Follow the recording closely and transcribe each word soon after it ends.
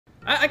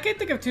I can't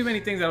think of too many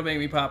things that'll make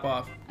me pop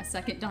off. A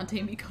second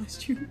Dante Me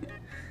costume.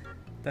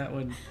 That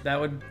would,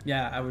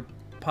 yeah, I would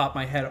pop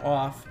my head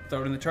off,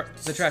 throw it in the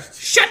trash.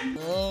 Shit!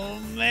 Oh,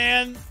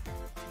 man.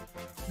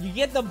 You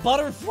get the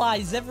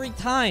butterflies every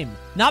time.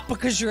 Not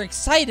because you're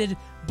excited,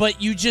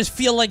 but you just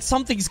feel like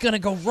something's gonna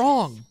go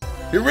wrong.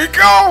 Here we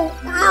go!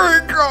 Here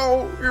we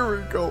go! Here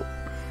we go!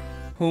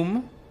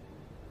 Whom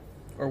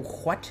or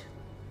what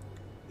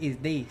is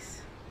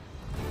this?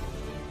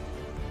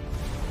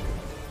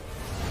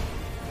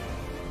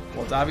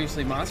 Well, it's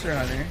obviously Monster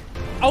Hunter.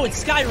 Oh,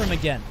 it's Skyrim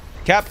again.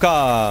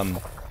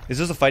 Capcom. Is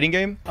this a fighting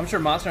game? I'm sure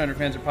Monster Hunter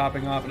fans are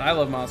popping off, and I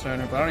love Monster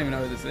Hunter, but I don't even know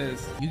who this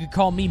is. You could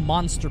call me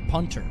Monster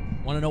Punter.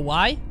 Want to know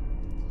why?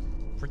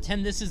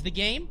 Pretend this is the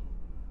game?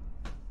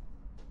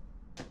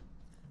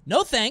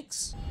 No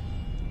thanks.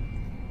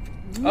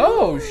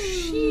 Oh, Ooh,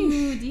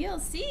 sheesh.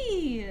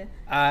 DLC.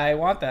 I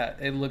want that.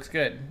 It looks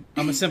good.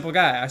 I'm a simple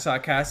guy. I saw a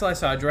castle, I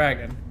saw a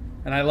dragon,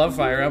 and I love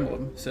Fire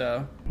Emblem,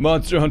 so.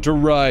 Monster Hunter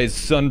Rise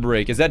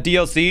Sunbreak. Is that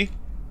DLC?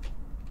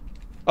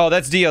 Oh,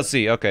 that's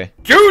DLC. Okay.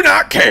 Do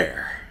not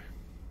care.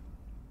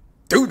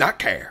 Do not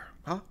care.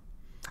 Huh?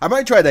 I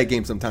might try that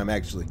game sometime,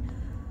 actually.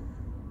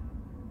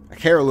 I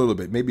care a little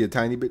bit, maybe a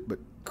tiny bit, but...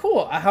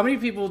 Cool. How many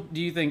people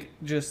do you think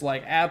just,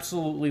 like,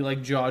 absolutely,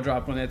 like,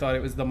 jaw-dropped when they thought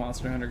it was the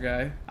Monster Hunter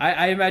guy?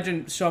 I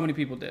imagine so many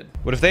people did.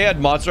 What if they had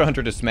Monster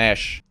Hunter to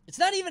Smash? It's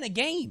not even a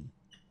game.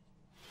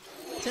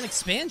 It's an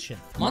expansion.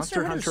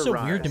 Monster Hunter's so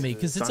weird to me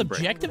because it's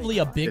objectively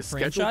a big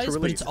franchise,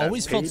 but it's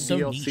always felt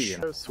so niche.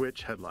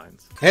 Switch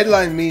headlines.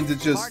 Headline means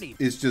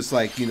it's just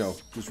like, you know,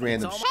 just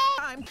random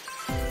time.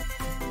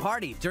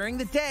 Party during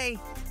the day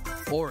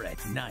or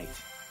at night.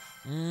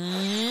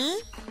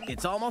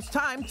 It's almost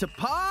time to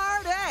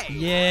party!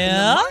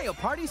 Yeah? In the Mario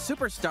Party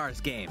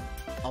Superstars game.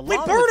 Wait,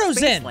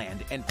 Birdo's in!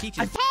 And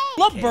Peach's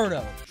love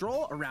Birdo.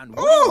 Stroll around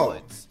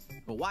woods.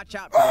 But watch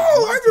out for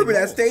I remember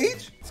that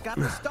stage. It's got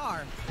the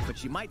star, but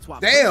she might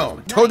swap.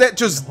 Damn, Toadette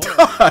just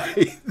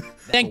died.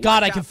 Thank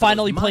God I can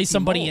finally play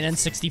somebody in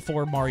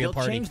N64 Mario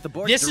Party.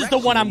 This is the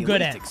one I'm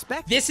good at.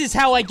 This is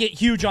how I get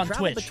huge on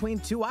Twitch.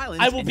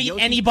 I will beat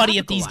anybody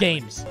at these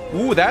games.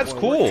 Ooh, that's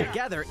cool.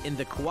 Together in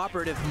the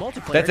cooperative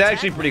multiplayer. That's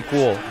actually pretty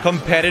cool.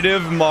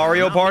 Competitive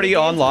Mario Party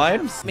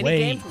online?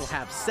 Minigames will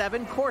have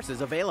 7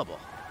 courses available.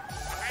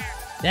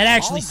 That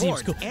actually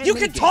seems cool. You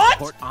can taunt?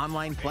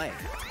 Online play.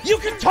 You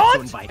can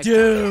taunt?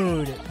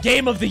 Dude,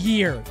 game of the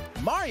year.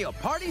 Mario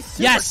Party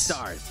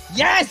Superstars.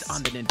 Yes!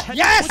 On the Nintendo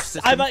yes!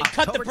 Switch I system, might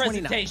cut the October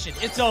presentation.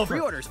 29th. It's over.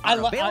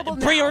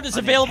 Pre-orders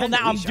available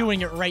now. I'm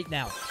doing it right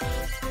now.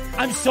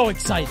 I'm so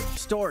excited.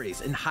 Stories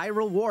in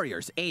Hyrule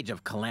Warriors Age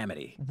of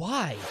Calamity.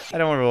 Why? I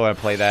don't really want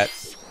to play that.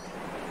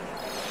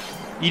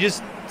 You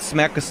just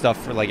smack the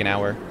stuff for like an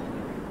hour.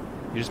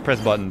 You just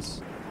press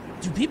buttons.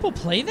 Do people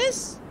play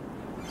this?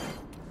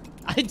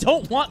 I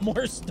don't want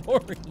more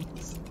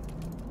stories.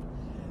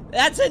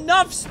 That's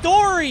enough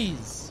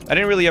stories. I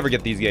didn't really ever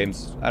get these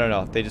games. I don't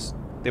know.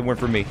 They weren't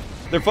for me.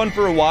 They're fun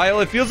for a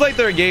while. It feels like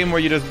they're a game where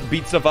you just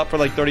beat stuff up for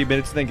like 30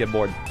 minutes and then get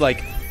bored.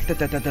 Like,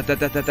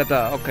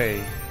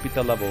 okay, beat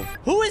the level.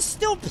 Who is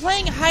still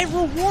playing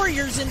Hyrule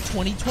Warriors in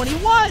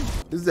 2021?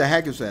 This is a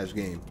hack and slash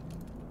game.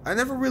 I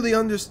never really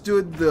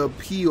understood the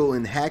appeal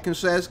in hack and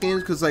slash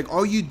games because like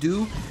all you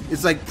do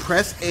is like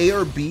press A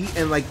or B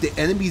and like the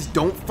enemies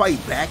don't fight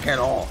back at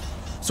all.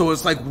 So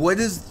it's like, what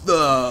is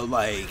the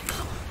like?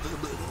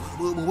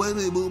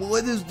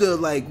 What is the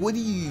like? What do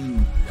you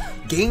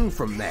gain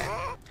from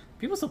that?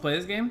 People still play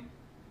this game?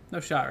 No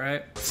shot,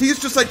 right? See,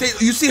 it's just like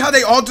you see how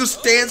they all just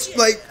stand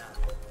like,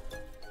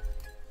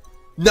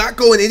 not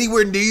going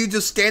anywhere near you,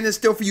 just standing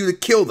still for you to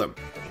kill them.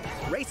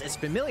 Race as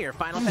familiar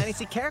Final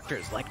Fantasy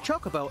characters like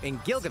Chocobo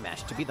and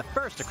Gilgamesh to be the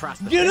first across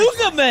the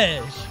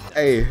Gilgamesh!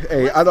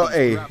 Hey, I don't,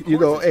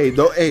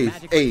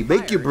 hey,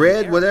 make your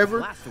bread,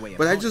 whatever,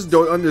 but I just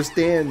don't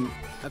understand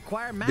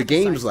the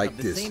games like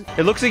this.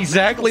 It looks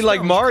exactly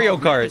like Mario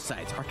Kart.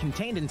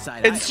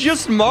 It's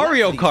just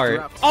Mario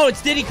Kart. Oh,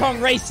 it's Diddy Kong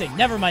Racing.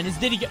 Never mind. It's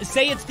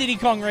Diddy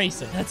Kong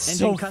Racing. That's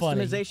so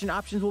funny. Customization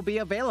options will be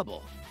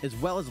available, as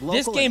well as local.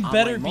 This game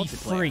better be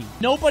free.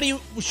 Nobody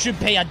should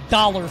pay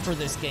 $1 for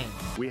this game.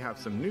 We have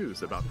some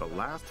news about the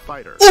last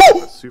fighter of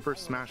the Super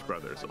Smash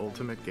Bros.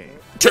 Ultimate game.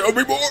 Tell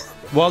me more.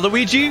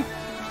 Waluigi?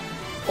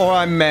 Or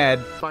I'm mad.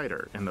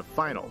 Fighter in the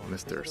final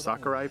Mr.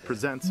 Sakurai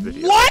Presents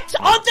video. What?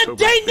 On the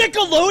day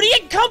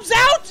Nickelodeon comes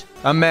out?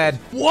 I'm mad.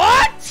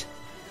 What?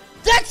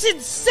 That's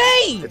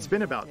insane! It's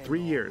been about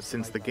 3 years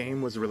since the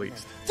game was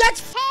released.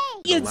 That's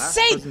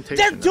insane!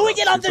 They're doing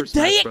it on the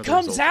day it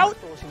comes out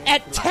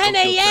at 10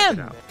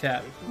 a.m.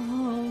 Cat.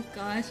 Oh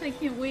gosh, I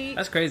can't wait.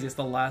 That's crazy. It's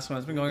the last one.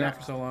 It's been going on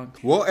for so long.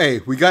 Well, hey,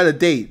 we got a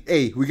date.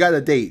 Hey, we got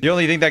a date. The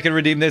only thing that can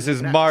redeem this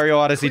is Mario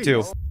Odyssey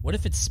 2. What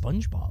if it's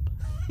SpongeBob?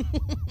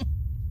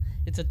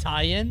 It's a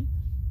tie-in?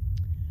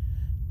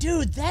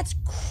 Dude, that's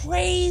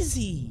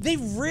crazy. They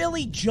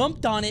really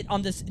jumped on it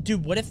on this.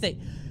 Dude, what if they...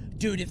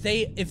 Dude,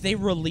 if they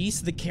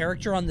release the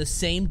character on the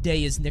same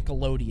day as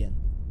Nickelodeon.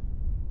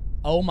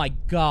 Oh my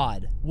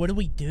god. What do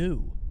we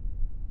do?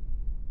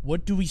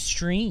 What do we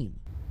stream?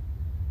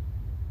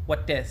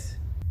 What this?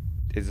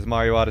 Is this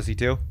Mario Odyssey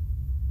 2?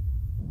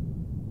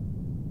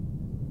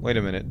 Wait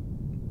a minute.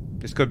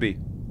 This could be.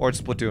 Or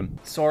it's Splatoon.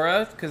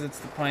 Sora, because it's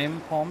the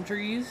palm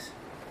trees.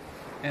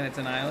 And it's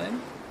an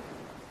island.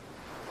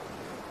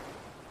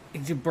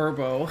 It's a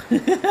Burbo.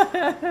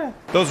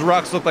 Those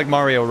rocks look like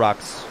Mario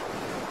rocks.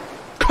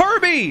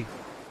 Kirby!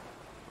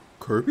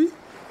 Kirby?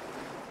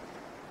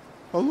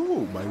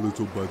 Hello, my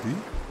little buddy.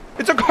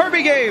 It's a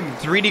Kirby game!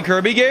 3D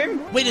Kirby game?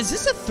 Wait, is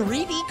this a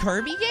 3D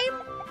Kirby game?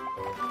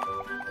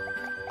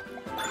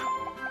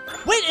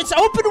 Wait, it's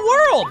open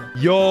world!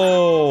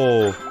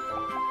 Yo!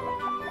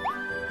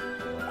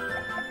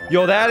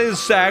 Yo, that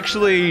is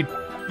actually...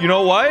 You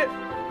know what?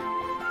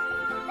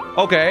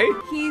 Okay.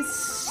 He's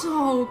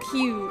so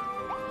cute.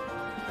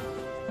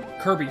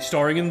 Kirby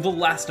starring in The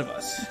Last of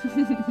Us.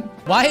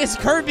 Why is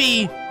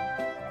Kirby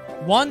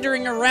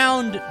wandering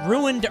around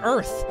ruined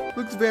Earth?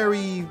 Looks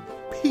very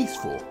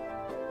peaceful.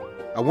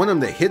 I want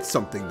him to hit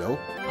something, though.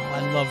 Oh,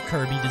 I love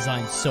Kirby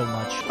design so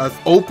much. An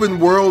open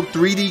world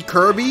 3D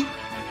Kirby?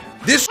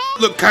 This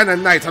look kind of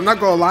nice. I'm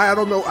not gonna lie. I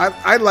don't know.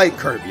 I like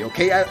Kirby,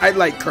 okay? I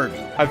like Kirby.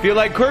 I feel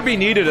like Kirby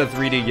needed a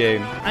 3D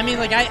game. I mean,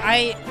 like,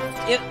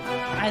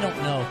 I don't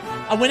know.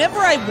 Whenever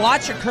I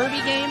watch a Kirby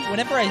game,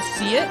 whenever I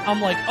see it, I'm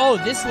like, oh,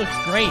 this looks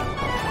great.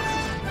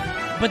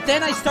 But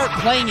then I start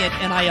playing it,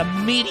 and I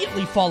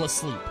immediately fall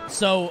asleep.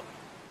 So,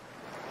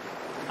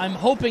 I'm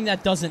hoping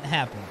that doesn't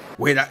happen.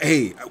 Wait,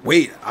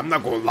 wait. I'm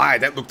not gonna lie.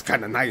 That looked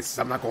kind of nice.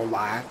 I'm not gonna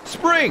lie.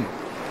 Spring!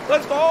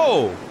 Let's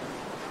go!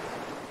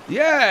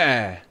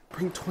 Yeah!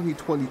 Spring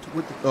 2020.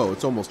 Oh,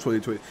 it's almost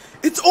 2020.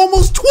 It's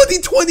almost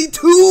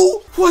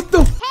 2022! What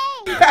the f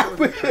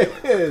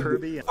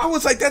happened? I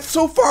was like, that's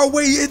so far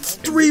away. It's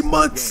 3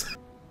 months.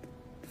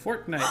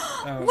 Fortnite.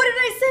 Oh. What did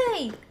I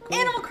say?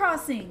 Animal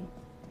Crossing.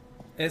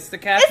 It's the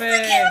cafe. It's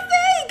the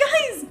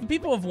cafe, guys.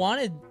 People have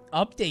wanted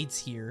updates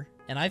here,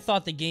 and I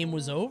thought the game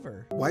was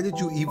over. Why did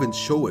you even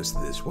show us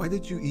this? Why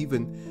did you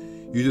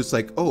even... You're just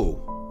like, oh.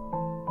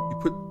 You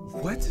put...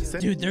 What?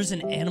 Dude, there's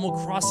an Animal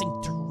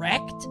Crossing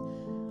Direct?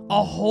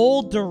 A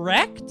whole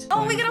Direct?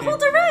 Oh, we got a whole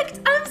Direct.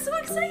 I'm so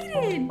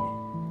excited.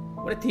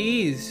 What a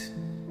tease.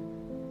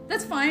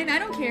 That's fine. I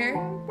don't care.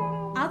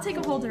 I'll take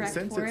a whole Direct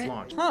Since for its it.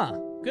 launch, Huh.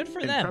 Good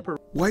for them.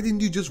 Why didn't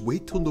you just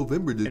wait till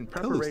November to in tell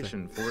us that?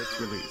 preparation for its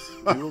release,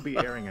 we will be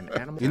airing an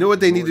animal. You know what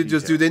they need to more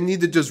just do? detail. They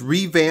need to just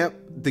revamp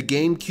the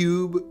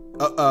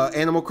GameCube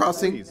Animal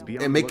Crossing Please be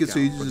on and the make it so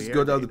you lookout for just the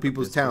go to air other date of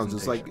people's this towns.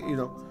 It's like, presentation. you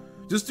know,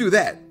 just do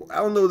that. I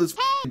don't know this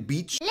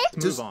beach.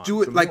 Move Just on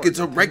do it to like more it's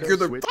a Nintendo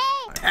regular Switch.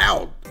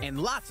 town. And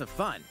lots of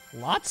fun.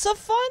 Lots of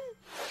fun?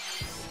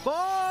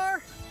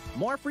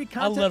 More free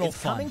content little is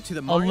fun. coming to the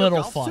A Mario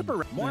little Golf fun. Super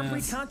Rush. More Yeah.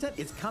 free content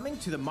is coming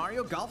to the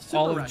Mario Golf Super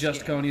All of Rush Just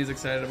game. Coney is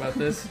excited about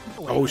this.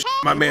 Oh,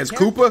 my man's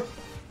Koopa.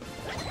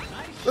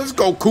 Let's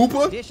go,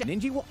 Koopa.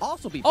 Ninja will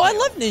also be Oh, I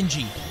playable. love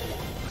Ninja.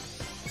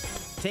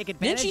 Take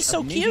advantage Ninja's so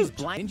of Ninja's cute.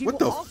 blind. Ninja What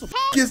will the also f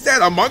is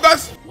that, Among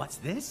Us? What's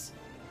this?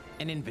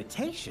 An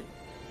invitation.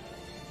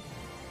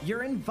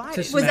 You're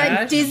invited. To Was Smash?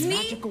 that Disney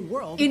Magical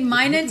world in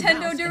my with Mickey Nintendo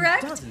Mouse and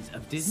Direct? dozens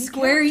of Disney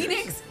Square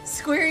characters. Enix?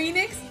 Square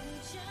Enix?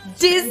 Spend time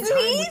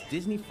Disney? with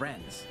Disney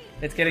friends.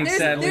 It's getting There's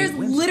sadly.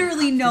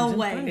 literally no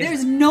way.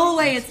 There's no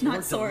way it's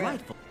not Sora.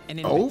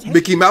 Oh,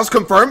 Mickey Mouse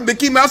confirmed.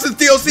 Mickey Mouse is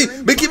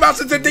DLC. Mickey Mouse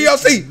is in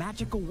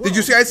DLC. Did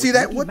you see? I see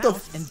that. What the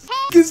f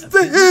is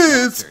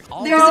this?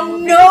 There's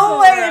no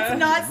way it's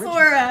not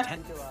Sora.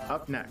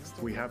 Up next,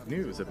 we have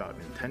news about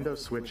Nintendo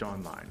Switch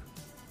Online.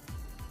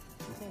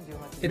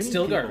 It's Many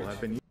still people garbage.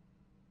 have been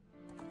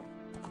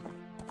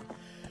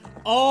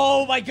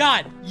Oh my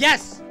god.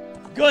 Yes.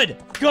 Good.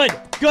 Good.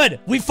 Good.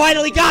 We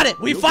finally got it.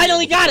 We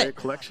finally got it.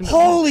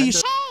 Holy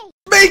sh!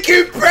 Make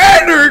it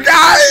better,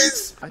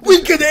 guys.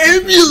 We can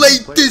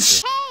emulate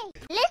this.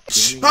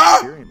 Gaming Huh?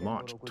 experience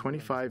launched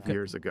 25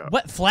 years ago.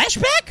 What?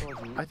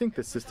 Flashback? I think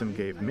the system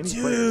gave many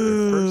players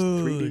their first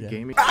 3D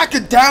gaming. I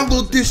can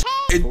download this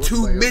in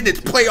 2 minutes.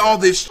 Play all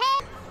this.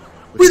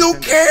 We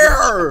don't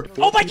care.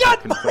 Oh my god!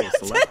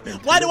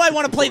 Why do I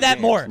want to play that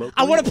more?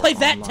 I want to play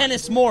that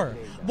tennis more.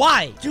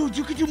 Why? Dude,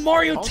 you could do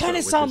Mario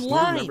Tennis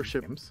online.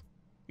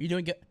 You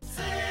doing good?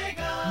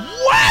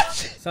 What?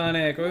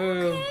 Sonic.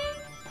 Ooh.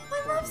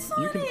 I love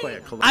You can Sonic. play a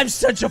collection. I'm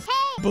such a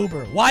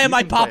boober. Why am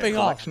I can play a popping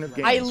off? collection of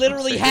games I from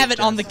literally Sega's have it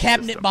on the Genesis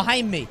cabinet system.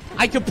 behind me.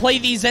 I could play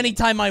these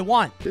anytime I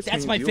want. This That's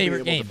means my you'll be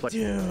favorite able to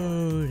game.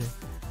 play- Dude.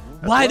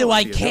 as Why well do as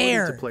I the ability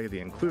care? To play the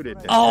included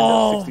Nintendo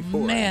Oh 64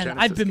 and man,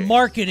 Genesis I've been games.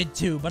 marketed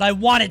to, but I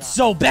want it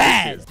so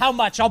bad. How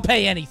much? I'll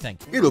pay anything.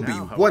 It'll be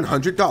Now, however,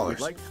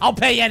 $100 I'll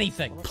pay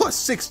anything. plus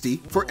 60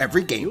 for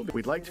every game.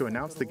 We'd like to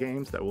announce the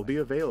games that will be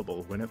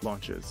available when it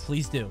launches.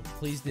 Please do.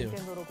 Please do.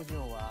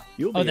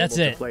 You'll be Oh, that's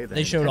able it. to play the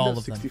They showed Nintendo all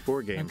of them.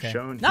 64 games Okay.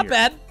 shown Not here,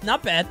 bad.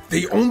 Not bad.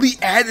 They only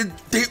added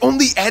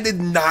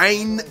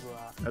 9.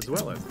 as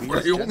well as these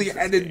They only Genesis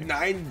added games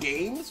 9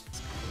 games.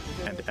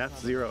 and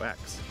F-Zero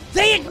X.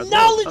 They well as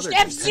acknowledged other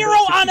F-Zero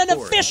Nintendo on an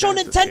 64 official and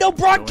Genesis Nintendo games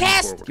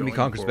broadcast. Give me going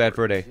Conker's bad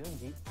for a forward.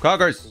 day.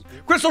 Conkers!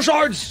 Crystal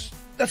Shards!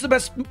 That's the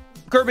best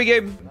Kirby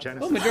game.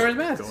 Genesis Oh, Majora's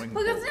Mask. going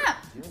Look at forward. that.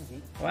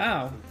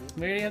 Wow.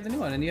 We already have the new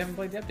one, and you haven't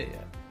played the update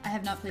yet. I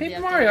have not played Paper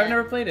the Mario. update I've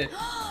never played it.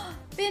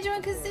 Banjo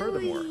and Kazooie.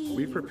 Furthermore,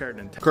 we've prepared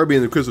Nintendo. Kirby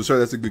and the Crystal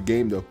Shard, that's a good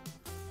game though.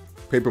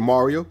 Paper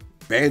Mario,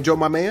 Banjo,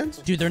 my mans.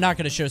 Dude, they're not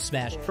gonna show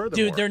Smash.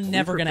 Dude, they're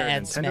never gonna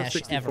add Smash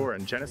ever.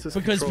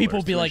 Because people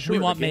will be like, we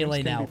want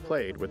Melee now.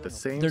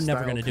 They're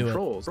never gonna do it.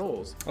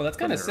 Oh, that's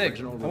kind of sick.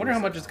 I wonder how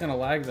much it's gonna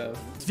lag though.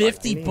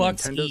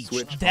 $50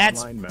 each.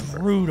 That's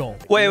brutal.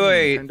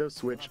 Wait. Nintendo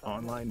Switch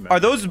Online Are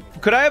those?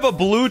 Could I have a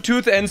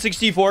Bluetooth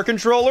N64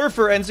 controller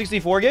for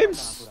N64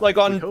 games, like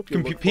on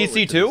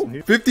PC too?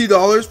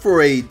 $50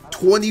 for a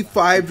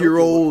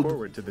 25-year-old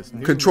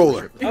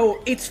controller.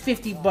 Oh, it's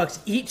 $50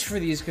 each for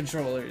these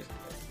controllers.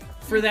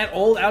 For that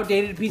old,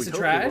 outdated piece of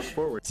trash?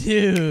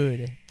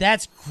 Dude,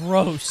 that's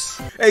gross.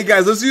 Hey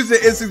guys, let's use the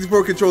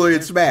N64 controller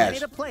in Smash.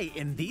 To play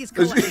in these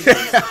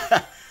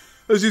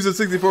Let's use the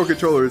 64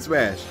 controller in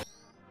Smash.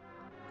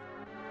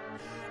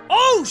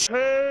 Oh,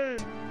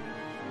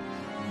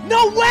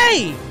 no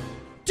way!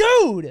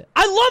 Dude,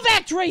 I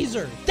love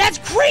ActRaiser. That's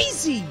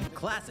crazy.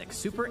 Classic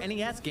Super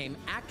NES game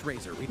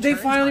ActRaiser. They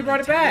finally on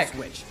brought it Nintendo back.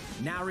 Switch,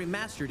 now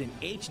remastered in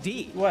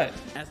HD. What?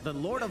 As the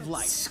Lord of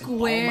Light,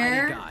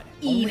 Square and Almighty God.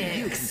 Only you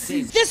can Enix.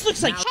 save This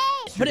looks like now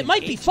shit, but it in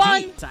might be HD.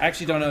 fun. I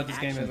actually don't know what this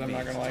game is. I'm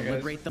not gonna lie, guys.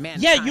 Liberate the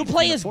Yeah, you mankind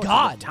play from as the forces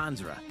God. of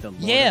Tanzra, the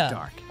Lord Yeah, of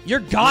Dark. you're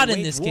God You in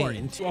wage this war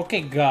game. into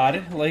Okay,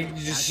 God. Like, you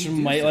just As you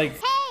do might, so, like...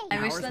 I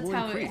wish powers that's will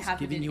how it increase, happened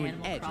giving in you an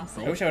Animal edge in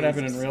Crossing. I wish that would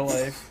happen in real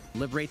life.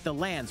 Liberate the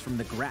lands from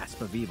the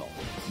grasp of evil.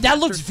 That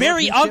looks Master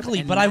very swordsmanship ugly,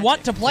 and but I want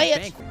magic to play it.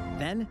 banquet.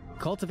 Then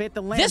cultivate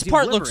the lands This you've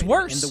part looks liberated,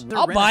 worse. and the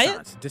I'll buy it.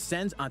 Renaissance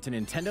descends onto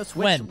Nintendo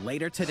Switch When?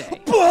 later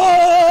today.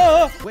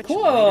 Ah! Switch later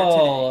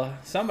Cool.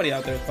 Somebody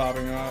out there is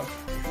popping off.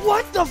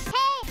 What the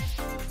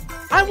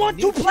f? I want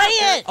to play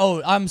it.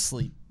 Oh, I'm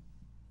asleep.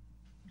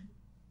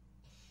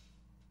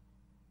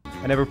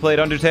 I never played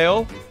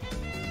Undertale.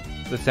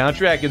 The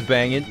soundtrack is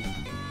banging.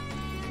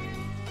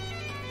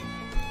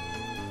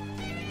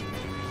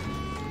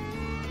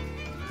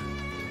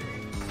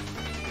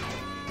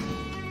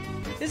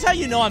 This is how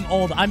you know I'm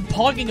old. I'm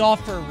pogging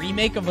off for a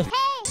remake of a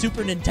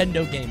Super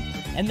Nintendo game.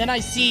 And then I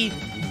see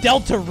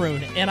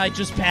Deltarune and I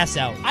just pass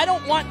out. I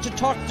don't want to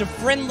talk to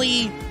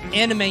friendly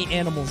anime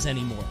animals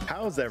anymore.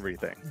 How's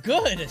everything?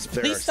 Good. There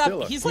Please are still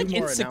stop. a He's few like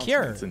more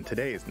insecure. announcements in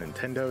today's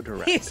Nintendo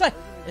Direct. He's like,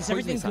 is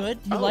everything good?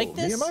 You like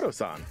this?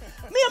 Miyamoto-san.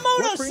 What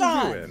brings you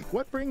Miyamoto-san! in?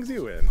 What brings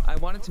you in? I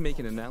wanted to make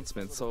an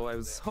announcement, so I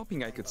was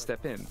hoping I could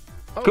step in.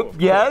 Oh,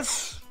 of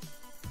Yes.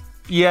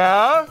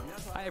 Yeah.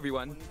 Hi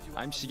everyone,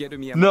 I'm Shigeru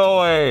Miyamoto. No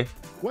way.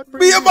 What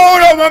brings you in?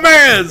 Miyamoto, my An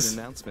mans!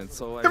 announcement,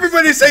 so I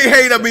Everybody say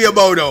hey to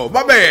Miyamoto,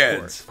 my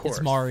mans! Of course.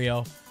 It's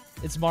Mario.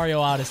 It's Mario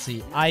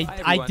Odyssey. Hi, I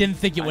everyone. didn't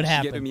think it would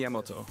I'm happen. Shigeru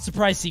Miyamoto.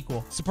 Surprise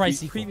sequel. Surprise We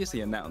sequel.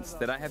 previously announced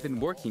that I have been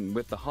working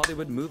with the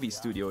Hollywood movie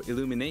studio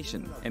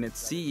Illumination and its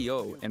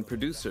CEO and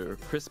producer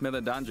Chris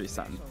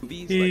Meledandri-san.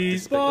 Movies like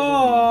He's Despicable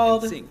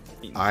bald. Me and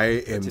Sing. I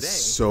am Today,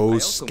 so I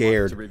also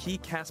scared. wanted to key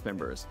cast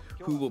members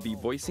who will be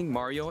voicing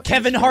Mario. and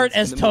Kevin his Hart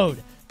friends as in the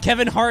movie. Toad.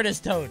 Kevin Hart as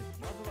Toad.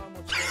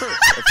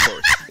 First, of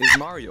course, is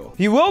Mario.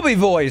 He will be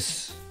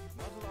voice.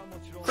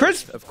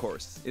 Chris. Of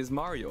course, is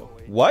Mario.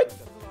 What?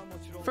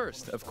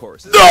 First, of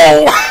course.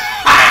 No!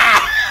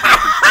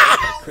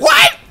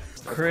 What?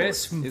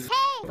 Chris Is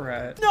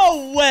Pratt.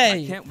 No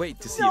way! can't wait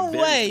to see No a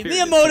very way!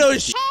 spirited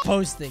Miyamoto's Pikachu.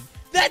 posting.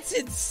 That's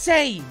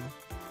insane!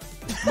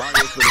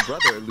 Mario's little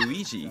brother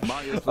Luigi.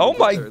 Mario's Oh little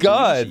my brother,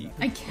 God. Luigi.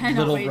 I cannot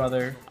Little wait.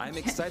 brother. I'm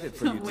excited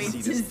for you Can't to wait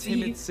see to this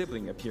see timid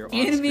sibling appear on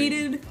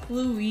Animated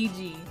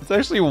Luigi. It's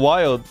actually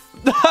wild.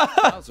 screen.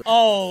 Bowser.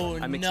 Oh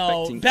I'm no.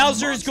 expecting a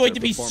Bowser is going to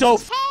be so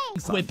monster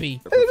performance. quippy.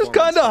 It was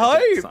kinda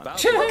hype.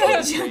 Bowser Okay, will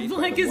be Jack played by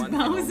Black the is one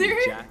and only Bowser?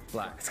 Jack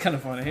Black. It's kind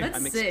of funny. That's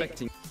I'm sick.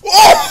 expecting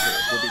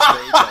Oh! will be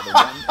played by the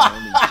one and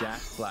only Jack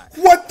Black.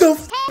 What the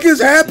f is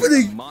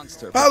happening?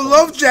 Monster I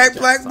love Jack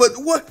Black, but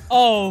what?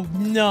 Oh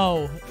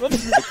no.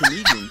 The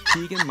comedian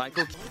Keegan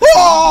Michael Key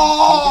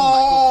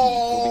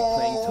will be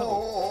playing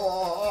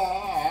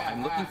Toad.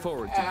 I'm looking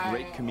forward to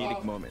great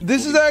comedic moments.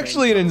 This We'll is be playing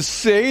actually an Toad.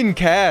 insane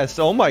cast.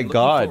 Oh my I'm looking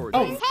God. forward to-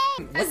 Oh,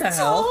 what the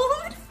hell?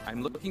 Toad?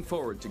 I'm looking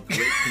forward to great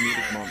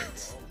comedic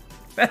moments.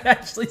 That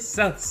actually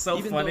sounds so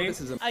Even though funny.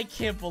 this is a I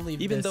can't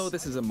believe Even this. though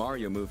this is a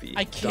Mario movie,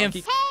 I can't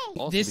Donkey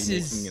will also This be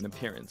is- making an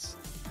appearance.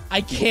 I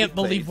can't Played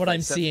believe what by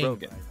I'm Seth seeing.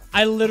 Rogen.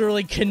 I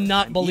literally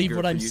cannot I'm believe eager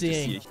what for I'm you to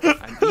seeing. see-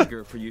 I'm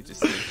eager for you to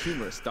see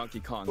humorous Donkey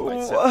Kong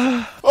by Seth.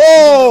 This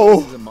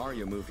Oh! is a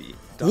Mario movie.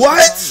 Donkey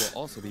What? Kong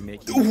will also be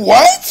making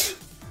What?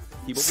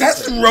 He will be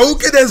Seth played by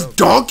Rogen Seth as Rogen.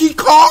 Donkey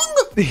Kong?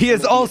 He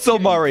is also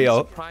Mario.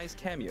 Surprise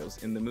cameos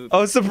in the movie.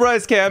 Oh,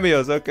 surprise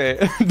cameos. Okay.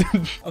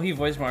 Oh, he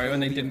voiced Mario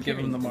and they didn't give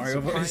him the Mario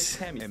voice.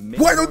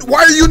 Why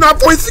are you not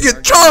voicing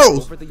it,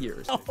 Charles? Over the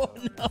years, Oh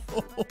no.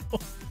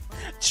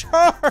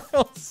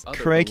 Charles. other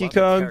Cranky beloved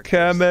Kong,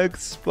 characters. Kamek,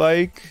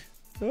 Spike.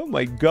 Oh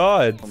my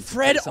God.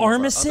 Fred Some of our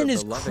Armisen other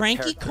is beloved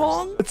Cranky characters.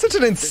 Kong? It's such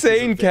an This is a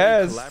insane very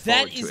cast. collaborative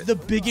That is twist. the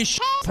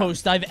biggest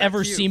post I've ever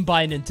you. seen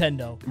by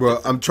Nintendo.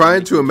 Bro, I'm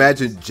trying to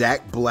imagine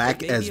Jack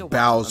Black It may as be a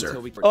while until Bowser.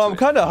 we get Oh, to I'm it.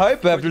 kind of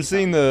hyped Before after you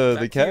seeing come, the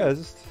back to you.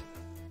 cast.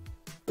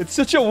 It's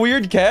such a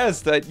weird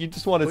cast that you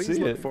just want to Please see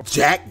look it. for-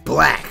 Jack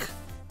Black.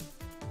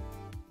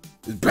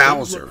 please look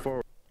Bowser.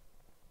 forward-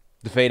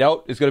 The fade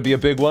out is going to be a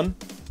big one.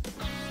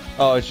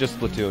 Oh, it's just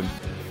Splatoon.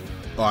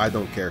 Oh, I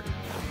don't care.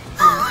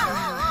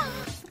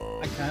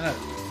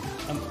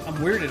 I'm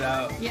weirded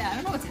out. Yeah, I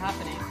don't know what's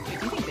happening. Wait,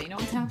 do you think they know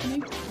what's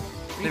happening? Or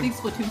do you think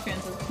Splatoon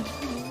fans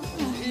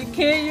are... You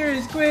can't, you're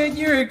a squid,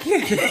 you're a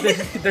kid.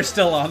 They're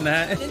still on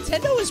that.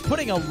 Nintendo is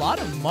putting a lot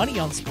of money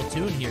on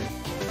Splatoon here.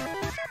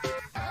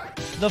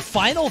 The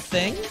final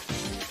thing?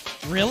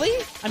 Really?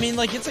 I mean,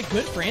 like, it's a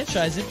good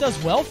franchise. It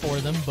does well for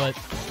them, but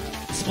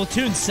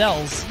Splatoon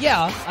sells.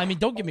 Yeah, I mean,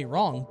 don't get me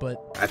wrong, but...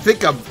 I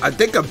think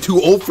I'm too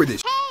old for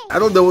this. I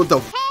don't know what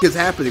the is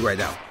happening right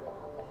now.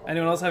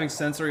 Anyone else having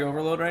sensory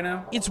overload right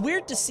now? It's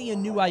weird to see a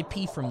new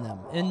IP from them.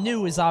 And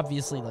new is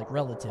obviously, like,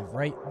 relative,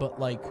 right? But,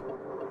 like,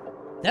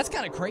 that's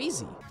kind of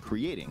crazy.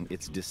 Creating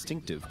its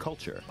distinctive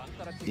culture.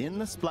 In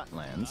the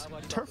Splatlands,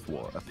 turf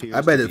war appears.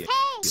 I bet it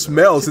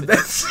smells in that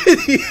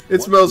city.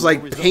 It smells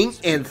like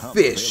paint and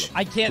fish.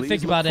 I can't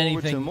think about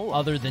anything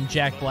other than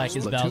Jack Black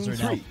as Bowser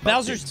now.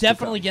 Bowser's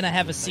definitely going to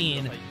have a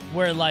scene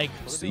where, like,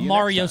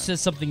 Mario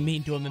says something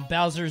mean to him, and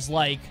Bowser's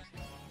like,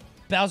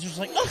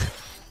 ugh.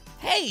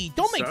 Hey,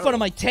 don't make fun of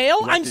my tail.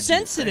 I'm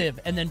sensitive.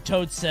 And then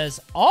Toad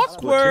says,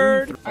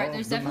 awkward. All right,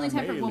 there's definitely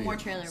time for one more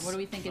trailer. What do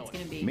we think it's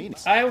going to be?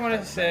 I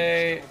want to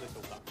say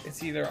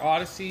it's either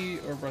Odyssey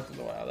or Breath of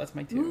the Wild. That's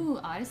my two. Ooh,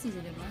 Odyssey's a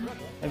good one.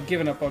 I've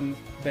given up on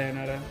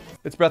Bayonetta.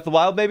 It's Breath of the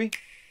Wild, baby.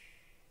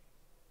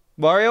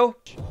 Mario?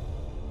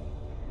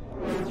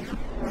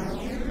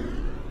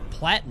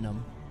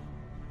 Platinum?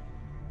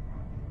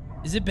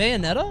 Is it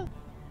Bayonetta?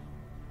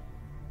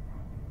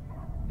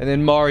 And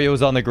then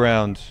Mario's on the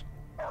ground.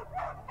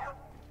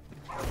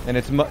 And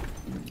it's I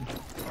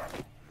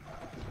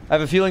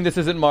have a feeling this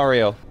isn't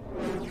Mario.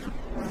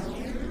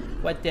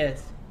 What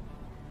this?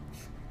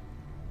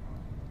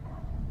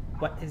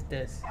 What is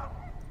this?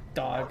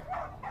 Dog.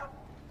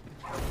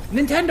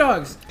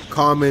 Nintendogs!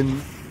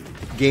 Common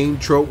game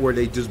trope where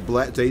they just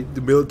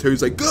the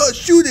military's like, go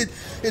shoot it,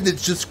 and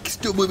it's just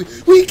still moving.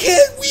 We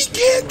can't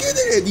get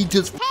it, and he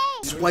just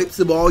swipes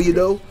them all, you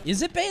know.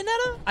 Is it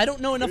Bayonetta? I don't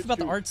know enough about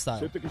the art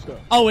style.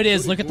 Oh, it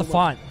is. Look at the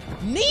font.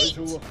 Neat.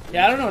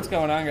 Yeah, I don't know what's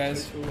going on,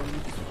 guys.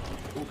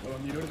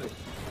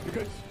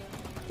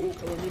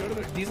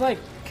 These like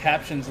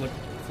captions look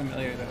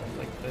familiar though,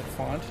 like the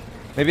font.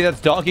 Maybe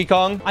that's Donkey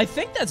Kong? I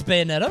think that's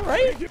Bayonetta,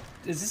 right?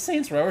 Is this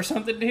Saints Row or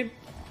something, dude?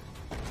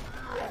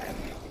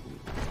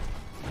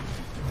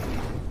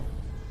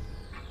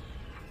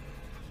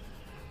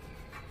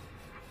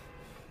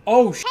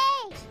 Oh,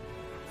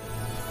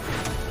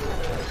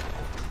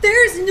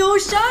 There's no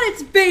shot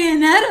it's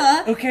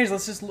Bayonetta! Who cares?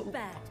 Let's just look.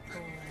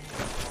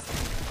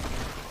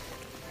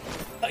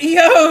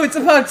 Yo, it's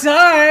about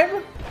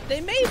time!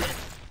 They made it.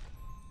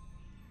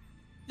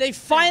 They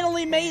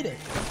finally made it.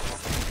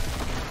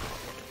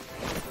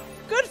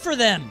 Good for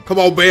them. Come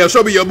on, Bam,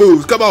 show me your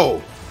moves. Come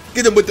on,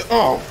 get him with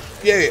the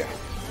yeah.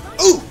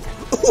 Ooh,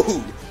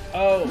 ooh.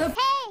 Oh. The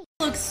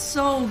looks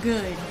so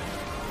good.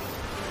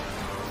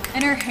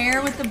 And her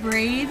hair with the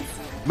braids.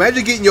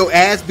 Imagine getting your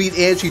ass beat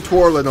and she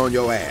twirling on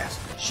your ass.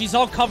 She's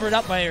all covered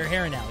up by her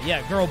hair now.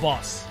 Yeah, girl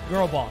boss.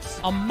 Girl boss.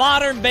 A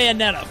modern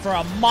Bayonetta for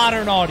a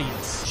modern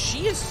audience.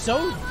 She is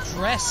so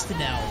dressed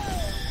now.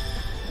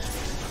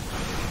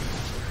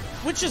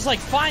 Which is like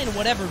fine,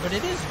 whatever, but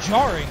it is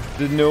jarring.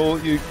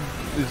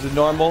 Is it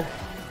normal?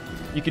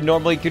 You can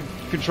normally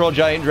control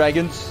giant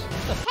dragons?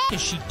 What the f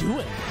is she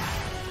doing?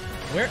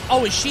 Where?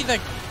 Oh, is she the...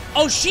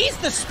 Oh, she's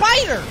the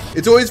spider!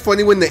 It's always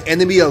funny when the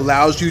enemy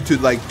allows you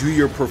to like do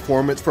your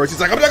performance first.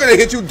 He's like, I'm not gonna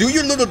hit you, do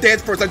your little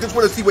dance first, I just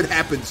wanna see what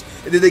happens.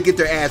 And then they get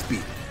their ass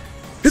beat.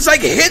 It's like,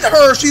 hit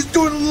her, she's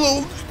doing a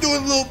little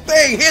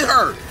thing, hit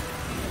her.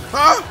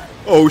 Huh?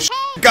 Oh shit,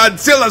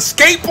 Godzilla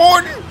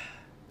skateboarding?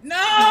 No!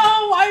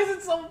 Why is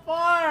it so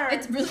far?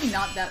 It's really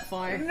not that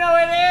far. No,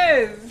 it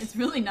is! It's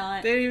really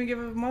not. They didn't even give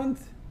it a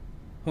month.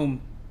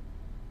 Whom?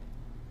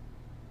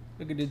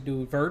 Look at this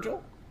dude.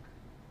 Virgil?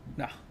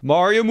 No.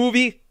 Mario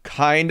movie?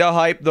 Kinda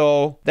hype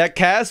though. That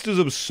cast is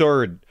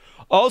absurd.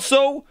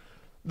 Also,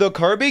 the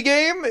Kirby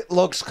game, it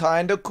looks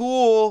kinda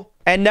cool.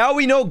 And now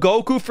we know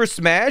Goku for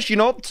Smash, you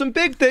know, some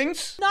big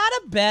things. Not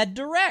a bad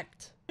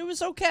direct. It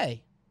was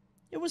okay.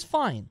 It was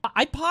fine.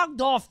 I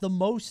pogged off the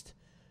most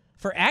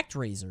for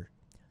ActRaiser.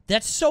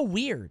 That's so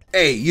weird.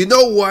 Hey, you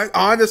know what?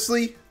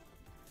 Honestly,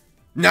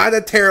 not a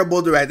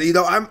terrible director. You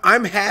know,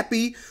 I'm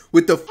happy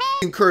with the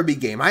f***ing Kirby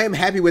game. I am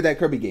happy with that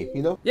Kirby game,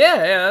 you know? Yeah,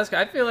 that's good.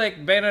 I feel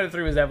like Bayonetta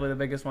 3 was definitely the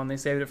biggest one. They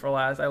saved it for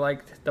last. I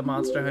liked the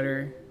Monster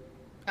Hunter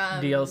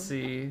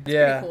DLC.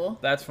 Yeah, cool.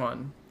 That's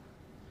fun.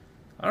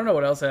 I don't know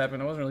what else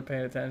happened. I wasn't really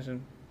paying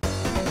attention.